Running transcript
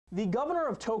The governor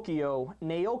of Tokyo,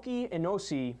 Naoki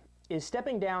Inoue, is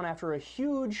stepping down after a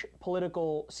huge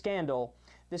political scandal.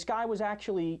 This guy was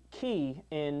actually key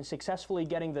in successfully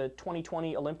getting the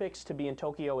 2020 Olympics to be in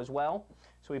Tokyo as well.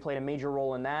 So he played a major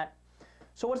role in that.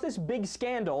 So what's this big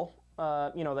scandal,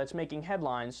 that's making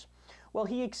headlines? Well,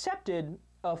 he accepted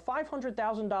a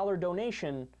 $500,000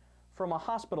 donation from a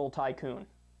hospital tycoon.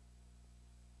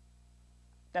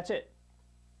 That's it.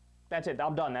 That's it.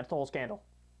 I'm done. That's the whole scandal.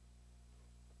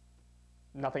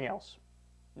 Nothing else.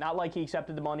 Not like he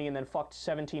accepted the money and then fucked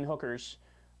 17 hookers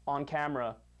on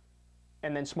camera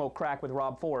and then smoked crack with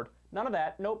Rob Ford. None of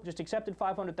that. Nope. Just accepted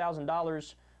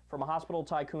 $500,000 from a hospital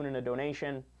tycoon in a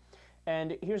donation.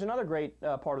 And here's another great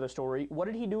part of the story. What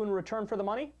did he do in return for the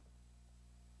money?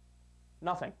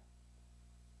 Nothing.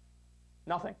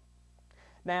 Nothing.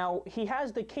 Now, he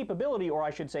has the capability, or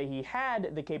I should say he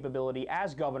had the capability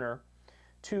as governor,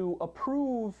 to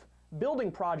approve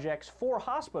building projects for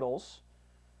hospitals.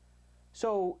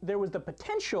 So there was the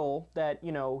potential that,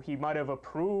 he might have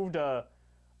approved a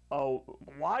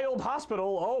wild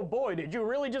hospital. Oh boy, did you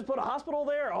really just put a hospital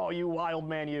there? Oh, you wild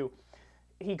man, you.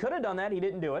 He could have done that. He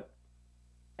didn't do it.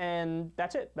 And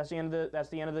that's it. That's the end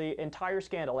of the entire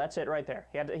scandal. That's it right there.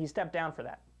 He stepped down for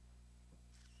that.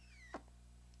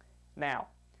 Now,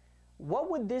 what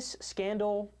would this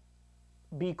scandal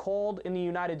be called in the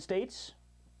United States?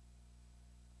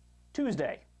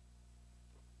 Tuesday.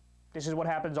 This is what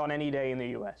happens on any day in the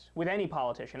U.S. with any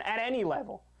politician at any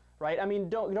level, right? I mean,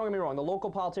 don't get me wrong. The local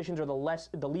politicians are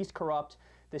the least corrupt.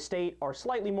 The state are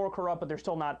slightly more corrupt, but they're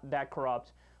still not that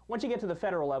corrupt. Once you get to the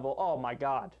federal level, oh my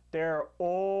God, they're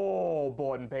all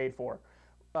bought and paid for.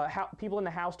 People in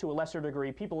the House to a lesser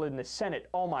degree, people in the Senate,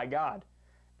 oh my God,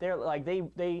 they're like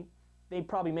they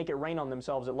probably make it rain on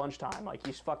themselves at lunchtime. Like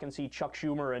you fucking see Chuck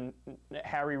Schumer and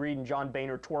Harry Reid and John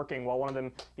Boehner twerking while one of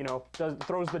them,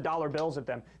 throws the dollar bills at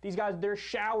them. These guys, they're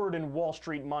showered in Wall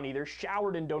Street money. They're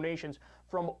showered in donations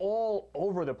from all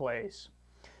over the place.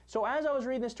 So as I was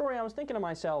reading this story, I was thinking to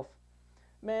myself,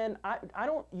 man,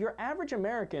 your average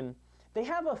American, they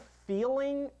have a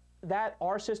feeling that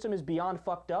our system is beyond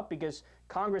fucked up because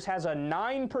Congress has a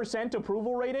 9%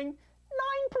 approval rating.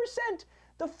 9%!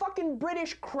 The fucking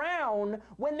British Crown,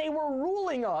 when they were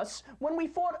ruling us, when we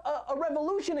fought a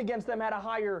revolution against them, had a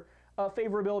higher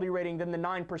favorability rating than the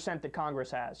 9% that Congress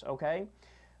has, okay?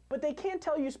 But they can't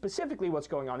tell you specifically what's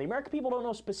going on. The American people don't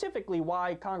know specifically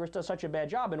why Congress does such a bad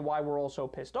job and why we're all so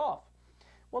pissed off.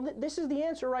 Well, this is the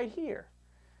answer right here.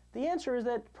 The answer is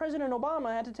that President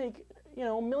Obama had to take,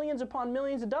 millions upon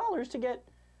millions of dollars to get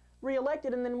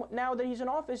reelected, and then now that he's in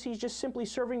office, he's just simply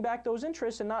serving back those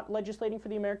interests and not legislating for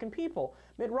the American people.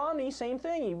 Mitt Romney, same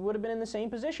thing. He would have been in the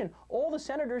same position. All the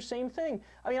senators, same thing.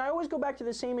 I mean, I always go back to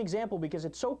the same example because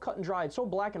it's so cut and dry, it's so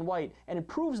black and white, and it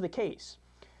proves the case.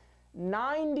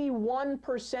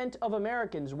 91% of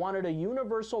Americans wanted a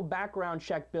universal background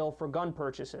check bill for gun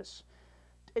purchases.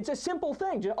 It's a simple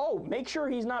thing. Make sure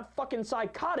he's not fucking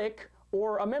psychotic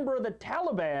or a member of the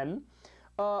Taliban,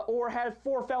 or had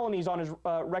 4 felonies on his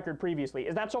record previously.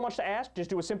 Is that so much to ask?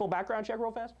 Just do a simple background check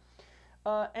real fast?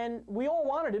 And we all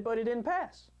wanted it, but it didn't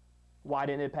pass. Why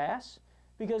didn't it pass?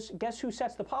 Because guess who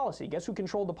sets the policy? Guess who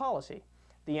controlled the policy?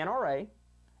 The NRA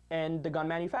and the gun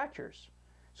manufacturers.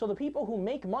 So the people who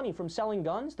make money from selling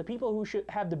guns, the people who should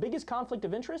have the biggest conflict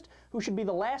of interest, who should be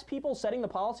the last people setting the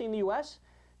policy in the U.S.,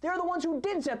 they're the ones who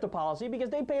did set the policy because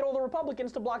they paid all the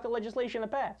Republicans to block the legislation that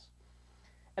passed.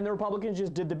 And the Republicans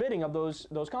just did the bidding of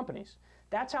those companies.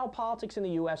 That's how politics in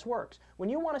the U.S. works. When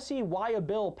you want to see why a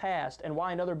bill passed and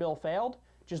why another bill failed,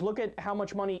 just look at how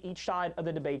much money each side of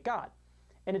the debate got.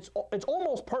 And it's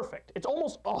almost perfect. It's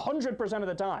almost 100% of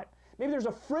the time. Maybe there's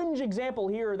a fringe example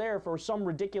here or there for some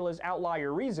ridiculous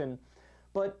outlier reason,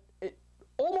 but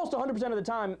almost 100% of the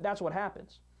time, that's what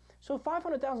happens. So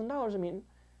 $500,000, I mean,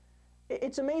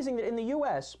 it's amazing that in the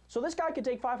U.S., so this guy could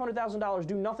take $500,000,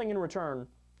 do nothing in return,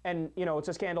 and, it's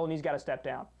a scandal and he's got to step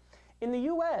down. In the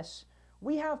U.S.,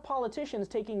 we have politicians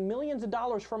taking millions of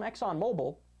dollars from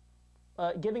ExxonMobil,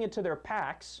 giving it to their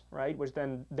PACs, right, which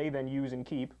they then use and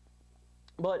keep.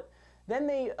 But then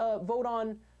they vote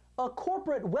on a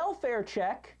corporate welfare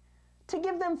check to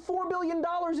give them $4 billion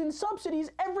in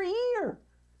subsidies every year.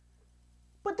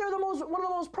 But they're one of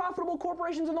the most profitable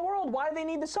corporations in the world. Why do they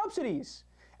need the subsidies?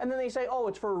 And then they say, oh,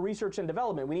 it's for research and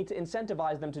development. We need to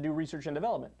incentivize them to do research and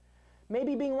development.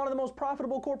 Maybe being one of the most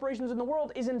profitable corporations in the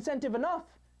world is incentive enough.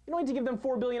 You don't need to give them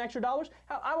 $4 billion extra dollars.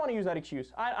 I want to use that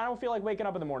excuse. I don't feel like waking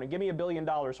up in the morning. Give me $1 billion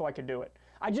so I can do it.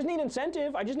 I just need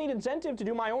incentive. I just need incentive to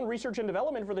do my own research and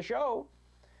development for the show.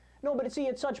 No, but see,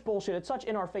 it's such bullshit. It's such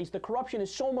in our face. The corruption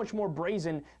is so much more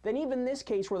brazen than even this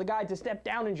case where the guy had to step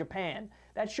down in Japan.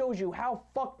 That shows you how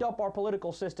fucked up our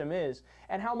political system is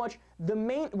and how much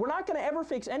we're not going to ever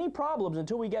fix any problems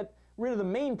until we get rid of the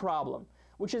main problem,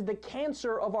 which is the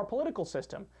cancer of our political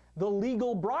system, the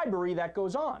legal bribery that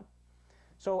goes on.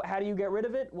 So how do you get rid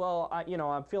of it? Well, I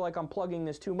feel like I'm plugging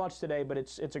this too much today, but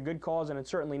it's a good cause and it's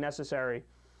certainly necessary.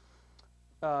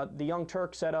 The Young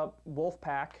Turk set up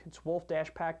Wolfpack. It's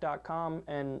wolf-pack.com,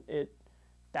 and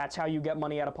that's how you get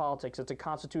money out of politics. It's a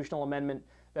constitutional amendment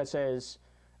that says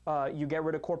you get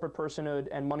rid of corporate personhood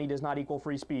and money does not equal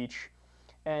free speech.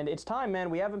 And it's time, man.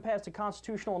 We haven't passed a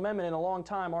constitutional amendment in a long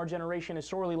time. Our generation is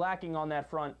sorely lacking on that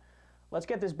front. Let's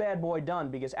get this bad boy done,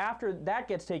 because after that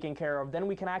gets taken care of, then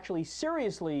we can actually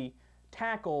seriously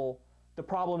tackle the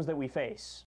problems that we face.